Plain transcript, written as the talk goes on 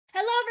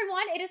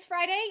everyone. It is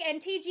Friday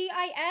and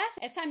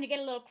TGIF. It's time to get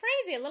a little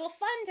crazy, a little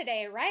fun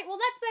today, right? Well,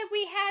 that's why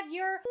we have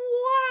your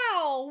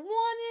Wow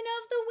Woman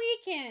of the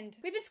Weekend.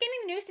 We've been skimming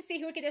the news to see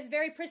who would get this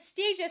very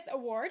prestigious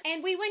award,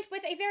 and we went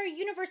with a very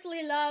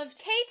universally loved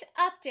Kate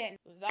Upton.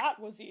 That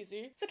was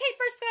easy. So Kate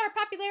first got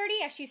her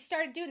popularity as she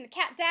started doing the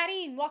cat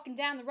daddy and walking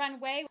down the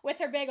runway with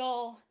her big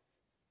ol'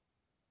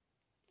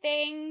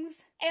 things.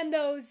 And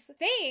those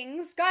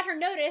things got her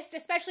noticed,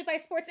 especially by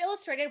Sports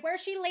Illustrated, where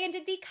she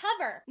landed the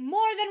cover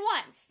more than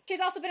once.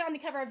 She's also been on the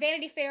cover of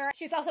Vanity Fair.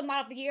 She was also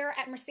Model of the Year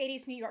at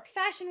Mercedes New York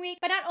Fashion Week.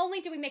 But not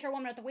only do we make her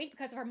Woman of the Week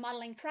because of her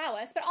modeling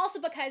prowess, but also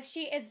because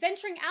she is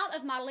venturing out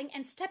of modeling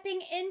and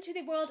stepping into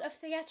the world of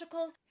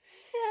theatrical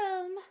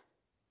film.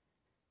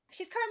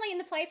 She's currently in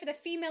the play for the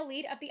female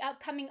lead of the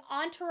upcoming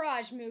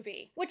Entourage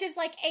movie, which is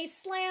like a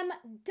slam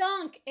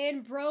dunk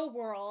in bro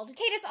world.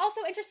 Kate is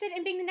also interested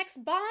in being the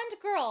next Bond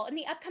girl in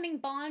the upcoming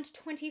Bond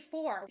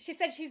 24. She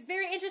said she's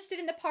very interested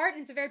in the part,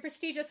 and it's a very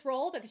prestigious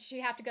role, but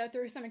she'd have to go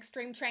through some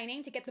extreme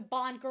training to get the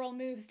Bond girl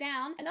moves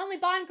down. And the only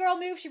Bond girl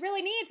move she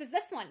really needs is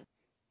this one.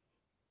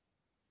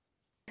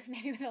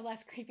 Maybe with a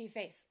less creepy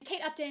face.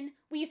 Kate Upton,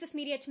 we use this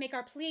media to make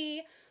our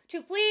plea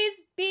to please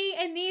be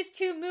in these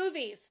two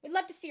movies. We'd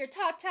love to see your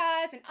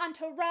tatas in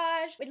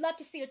Entourage. We'd love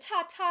to see your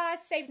tatas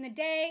saving the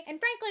day. And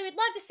frankly, we'd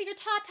love to see your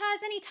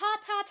tatas any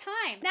tata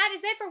time. That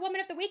is it for Woman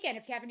of the Weekend.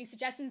 If you have any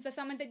suggestions of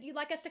someone that you'd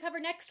like us to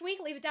cover next week,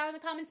 leave it down in the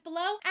comments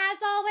below. As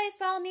always,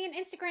 follow me on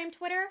Instagram,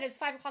 Twitter. It is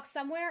 5 o'clock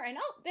somewhere, and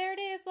oh, there it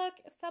is. Look,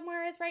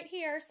 somewhere is right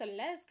here, so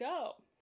let's go.